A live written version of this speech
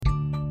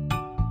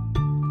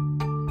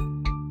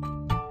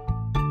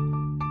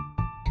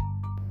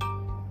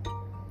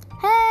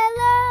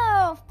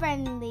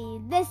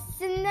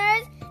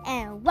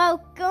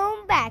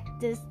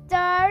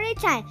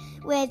Time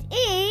with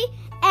E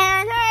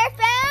and her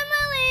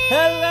family.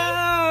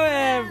 Hello,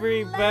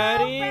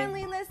 everybody. Hello,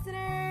 friendly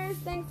listeners.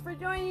 Thanks for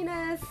joining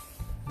us.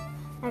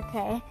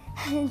 Okay,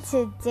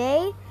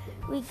 today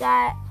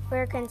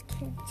we're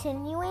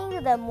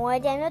continuing the More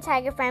Daniel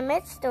Tiger Friend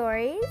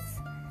stories,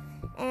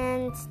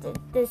 and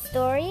the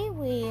story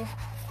we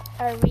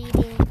are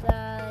reading.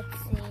 Let's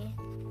see,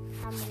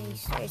 how many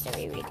stories are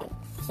we reading?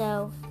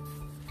 So,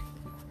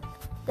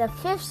 the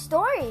 5th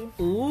story.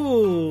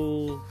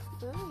 Ooh.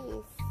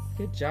 Nice.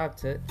 Good job,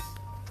 Toots.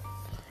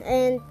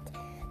 And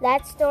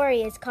that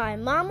story is called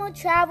Mama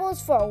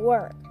Travels for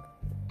Work.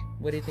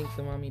 What do you think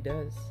the mommy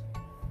does?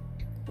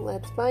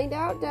 Let's find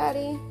out,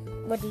 Daddy.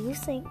 What do you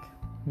think?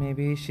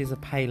 Maybe she's a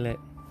pilot.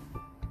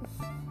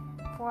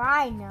 Well,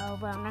 I know,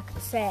 but I'm not going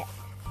to say it.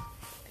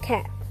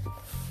 Okay.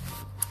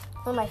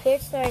 Well, my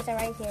favorite stories are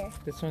right here.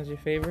 This one's your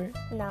favorite?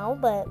 No,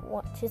 but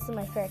this is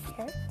my favorite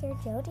character.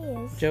 Jody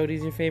is.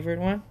 Jody's your favorite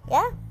one?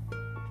 Yeah.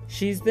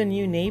 She's the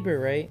new neighbor,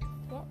 right?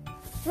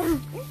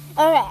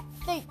 Alright,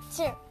 3,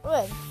 2,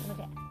 1.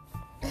 Okay.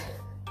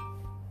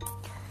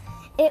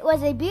 It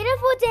was a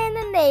beautiful day in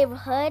the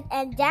neighborhood,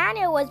 and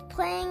Daniel was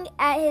playing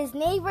at his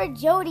neighbor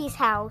Jody's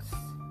house.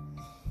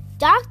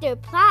 Dr.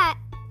 Platt,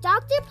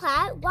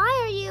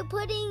 why are you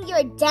putting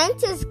your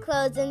dentist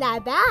clothes in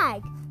that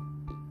bag?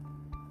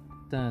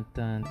 Dun,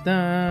 dun,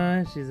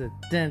 dun. She's a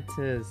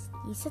dentist.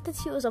 You said that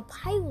she was a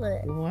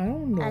pilot. Well, I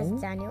don't know.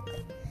 Asked Daniel.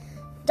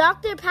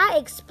 Dr. Pat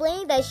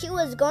explained that she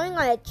was going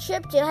on a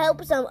trip to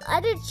help some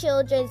other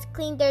children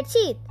clean their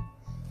teeth.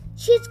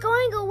 She's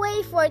going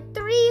away for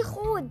 3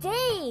 whole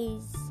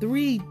days.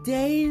 3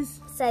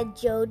 days? Said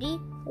Jody.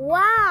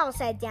 Wow,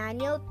 said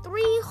Daniel.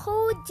 3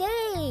 whole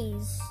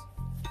days.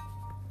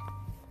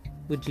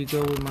 Would you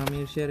go with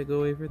mommy if she had to go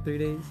away for 3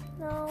 days?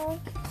 No.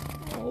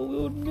 Oh, we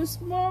would miss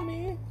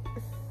mommy.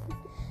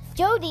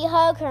 Jody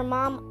hugged her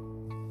mama.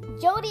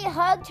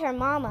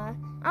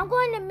 I'm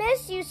going to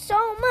miss you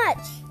so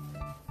much.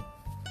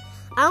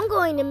 I'm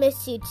going to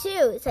miss you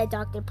too, said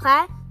Dr.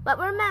 Platt. But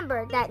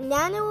remember that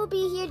Nana will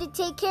be here to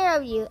take care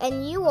of you,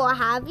 and you will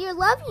have your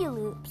Love You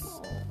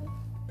Loops.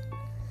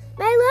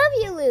 My Love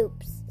You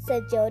Loops,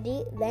 said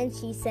Jody. Then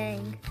she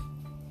sang.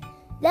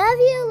 Love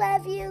you,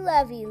 love you,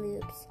 love you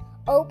loops.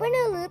 Open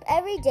a loop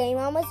every day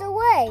Mama's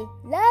away.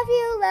 Love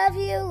you, love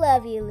you,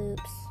 love you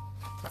loops.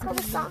 That's what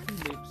the song.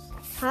 Loops.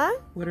 Huh?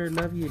 What are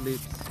love you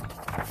loops?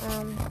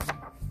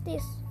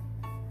 This.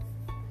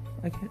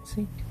 I can't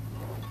see.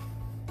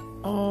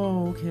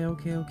 Oh,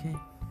 okay.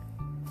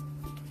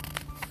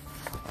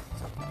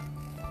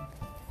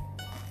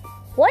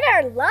 What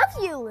are Love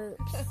You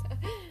Loops?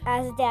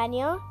 asked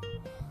Daniel.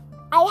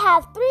 I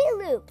have 3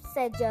 loops,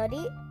 said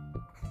Jody.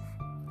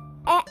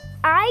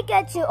 I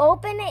get to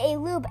open a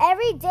loop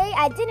every day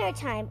at dinner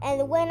time,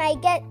 and when I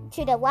get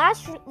to the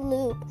last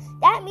loop,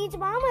 that means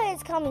Mama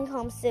is coming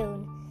home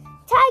soon.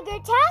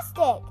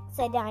 Tiger-tastic,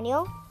 said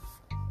Daniel.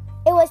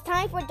 It was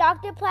time for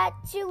Dr. Platt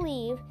to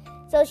leave,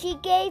 so she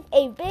gave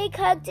a big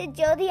hug to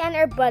Jody and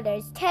her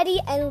brothers, Teddy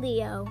and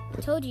Leo.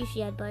 Told you she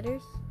had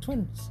brothers.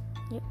 Twins.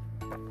 Yep.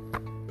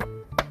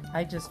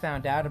 I just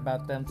found out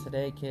about them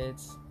today,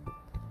 kids.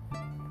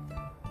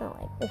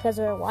 Oh, because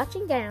we were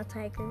watching Daniel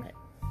Tiger. Okay.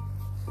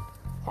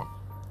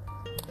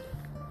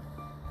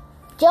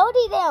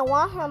 Jody didn't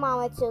want her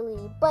mama to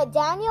leave, but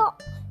Daniel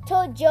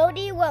told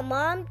Jody what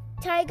Mom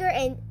Tiger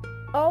and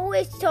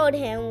always told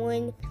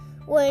him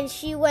when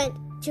she went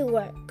to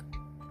work.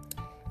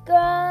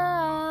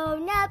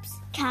 Grown-ups,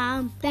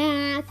 come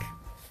back.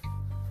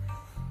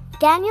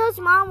 Daniel's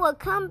mom would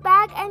come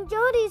back, and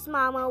Jody's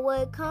mama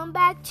would come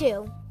back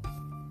too.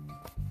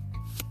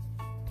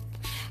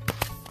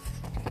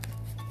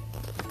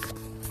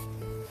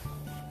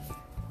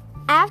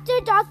 After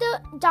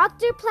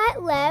Dr.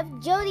 Platt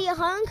left, Jody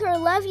hung her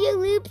Love You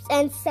Loops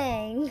and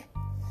sang.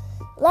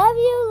 Love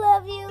you,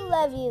 love you,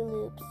 love you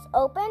loops.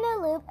 Open a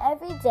loop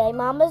every day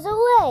Mama's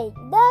away.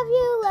 Love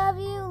you, love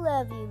you,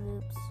 love you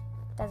loops.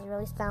 Doesn't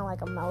really sound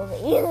like a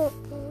melody.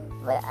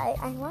 But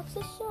I watched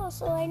the show,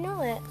 so I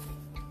know it.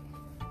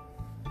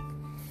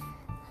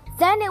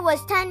 Then it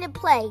was time to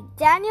play.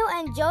 Daniel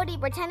and Jody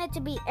pretended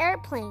to be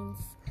airplanes.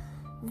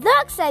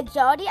 Look, said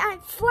Jody, I'm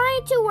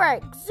flying to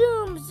work.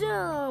 Zoom,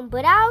 zoom,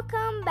 but I'll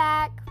come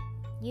back.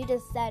 You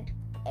just said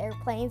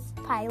airplanes,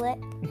 pilot.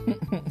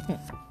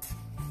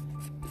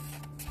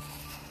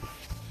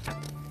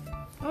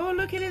 Oh,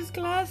 look at his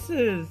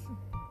glasses.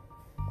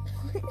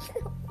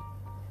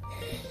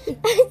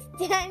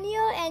 As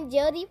Daniel and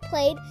Jody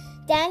played,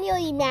 Daniel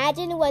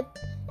imagined what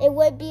it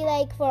would be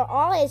like for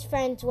all his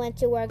friends went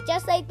to work,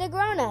 just like the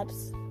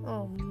grown-ups.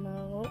 Oh,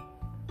 no.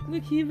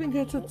 Look, he even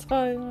gets a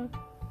tie on.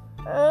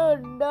 Oh,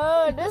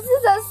 no. This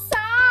is a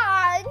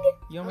song.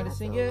 You want me to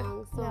sing it?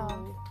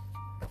 No.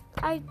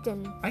 I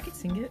didn't. I can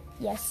sing it.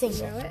 Yes, sing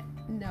Know it. it?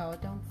 No,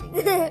 don't sing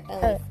it.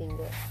 Ellie sing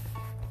it.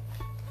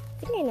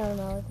 I think I know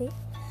the melody.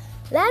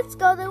 Let's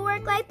go to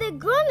work like the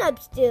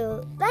grown-ups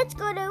do. Let's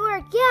go to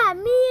work, yeah,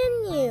 me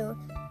and you.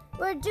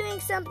 We're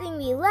doing something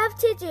we love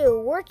to do,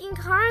 working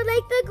hard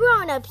like the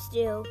grown-ups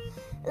do.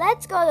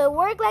 Let's go to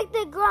work like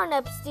the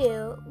grown-ups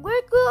do.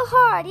 Work real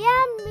hard,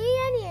 yeah, me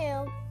and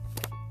you.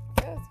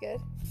 That was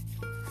good.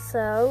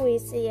 So we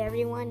see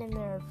everyone in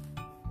their,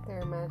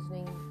 They're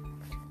imagining.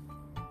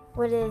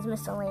 what is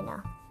Miss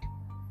Elena?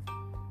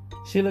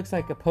 She looks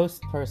like a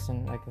post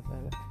person, like a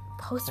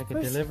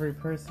Post-person. delivery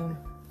person.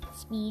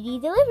 Speedy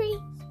delivery.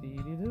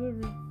 Speedy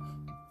delivery.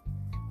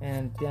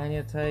 And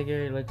Daniel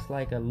Tiger looks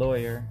like a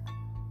lawyer.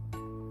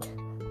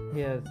 He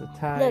has a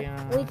tie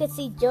on. Look, we could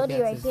see Jody He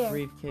has right his here.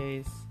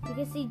 briefcase. You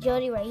can see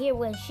Jody right here.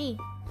 Where's she?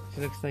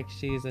 She looks like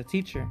she's a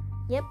teacher.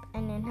 Yep.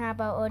 And then how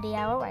about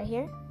Odiawa right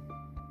here?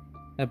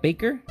 A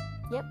baker?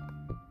 Yep.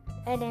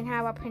 And then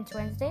how about Prince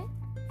Wednesday?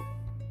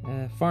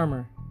 A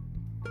farmer.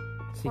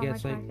 So he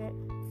Farmer's gets like,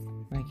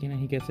 market.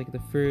 he gets like the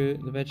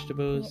fruit, the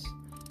vegetables.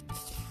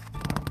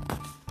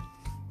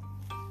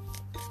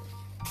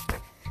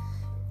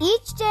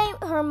 Each day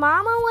her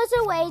mama was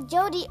away,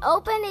 Jody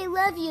opened a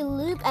love you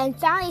loop and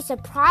found a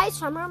surprise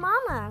from her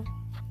mama.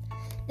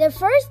 The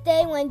first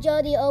day when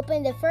Jody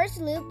opened the first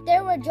loop,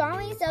 there were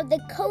drawings of the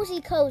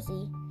cozy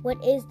cozy. What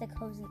is the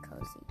cozy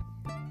cozy?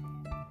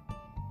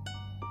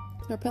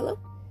 Her pillow?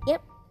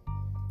 Yep.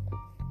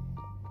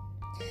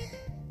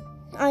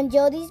 On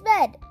Jody's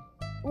bed.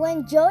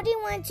 When Jody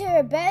went to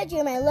her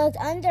bedroom and looked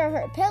under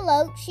her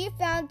pillow, she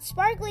found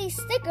sparkly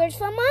stickers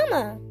from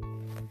Mama.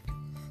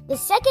 The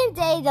second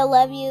day, the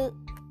Love You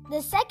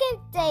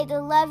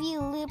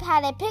loop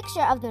had a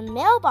picture of the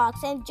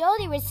mailbox, and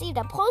Jody received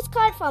a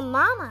postcard from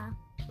Mama.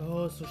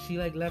 Oh, so she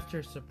like left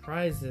her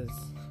surprises.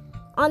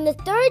 On the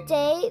third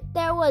day,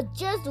 there was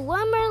just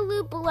one more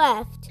loop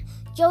left.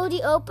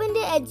 Jody opened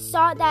it and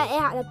saw that it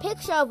had a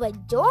picture of a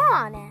door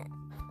on it.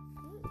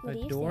 What do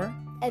A you door?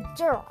 think? A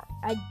door.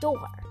 A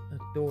door. A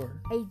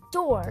door. A So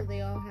door. they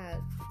all had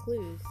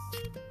clues.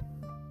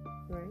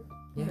 Right?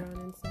 Yeah. Drawn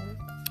inside.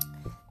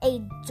 A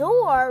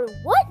door?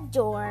 What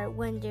door?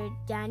 Wondered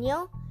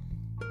Daniel.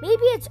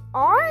 Maybe it's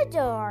our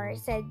door,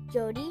 said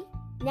Jody.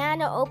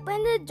 Nana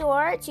opened the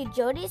door to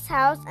Jody's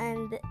house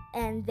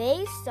and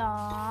they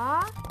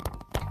saw...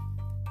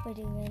 What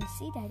do you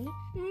see, Daddy?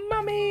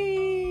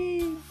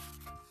 Mommy!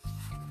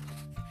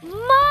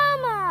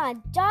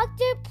 Mama!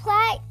 Dr.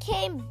 Platt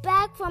came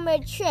back from her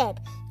trip,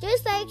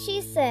 just like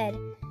she said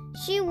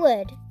she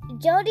would.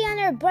 Jody and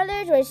her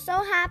brothers were so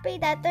happy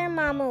that their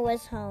mama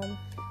was home.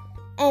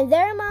 And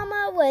their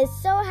mama was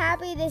so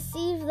happy to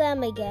see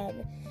them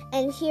again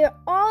and hear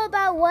all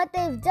about what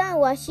they've done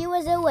while she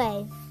was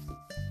away.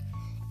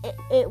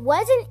 It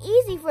wasn't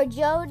easy for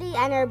Jody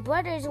and her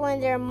brothers when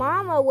their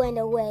mama went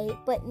away,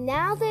 but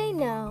now they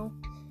know.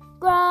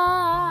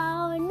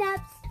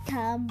 Grown-ups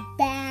come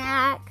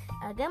back.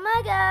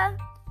 Ugga-mugga.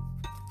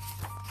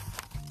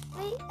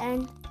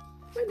 And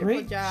Wonderful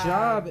Great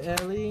job,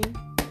 Ellie.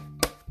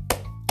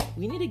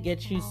 We need to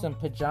get you some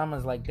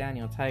pajamas like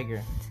Daniel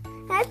Tiger.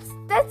 that's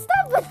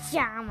not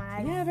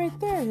pajamas. Yeah, right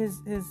there.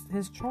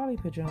 His trolley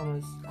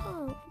pajamas.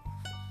 Oh.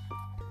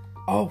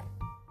 Oh.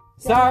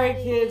 Sorry,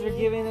 kids. We're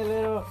giving a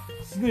little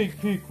sneak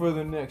peek for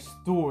the next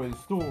story.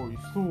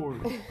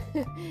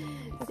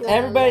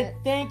 Everybody,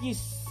 thank you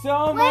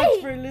so much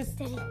for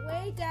listening.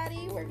 Wait,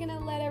 Daddy, we're gonna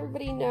let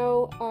everybody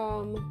know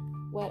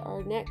what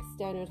our next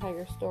Daniel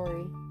Tiger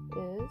story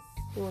is.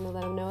 You wanna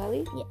let them know,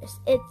 Ellie? Yes,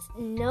 it's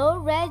no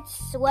red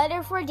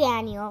sweater for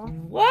Daniel.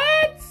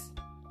 What?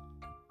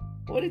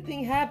 What do you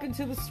think happened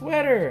to the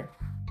sweater?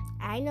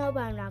 I know,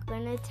 but I'm not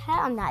gonna tell.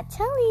 I'm not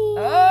telling.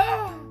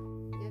 Ah!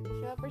 You have to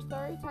show up for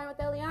story time with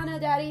Eliana,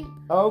 Daddy.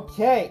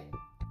 Okay.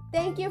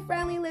 Thank you,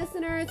 friendly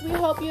listeners. We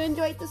hope you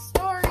enjoyed the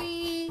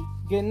story.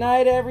 Good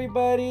night,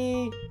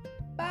 everybody.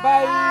 Bye.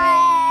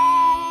 Bye.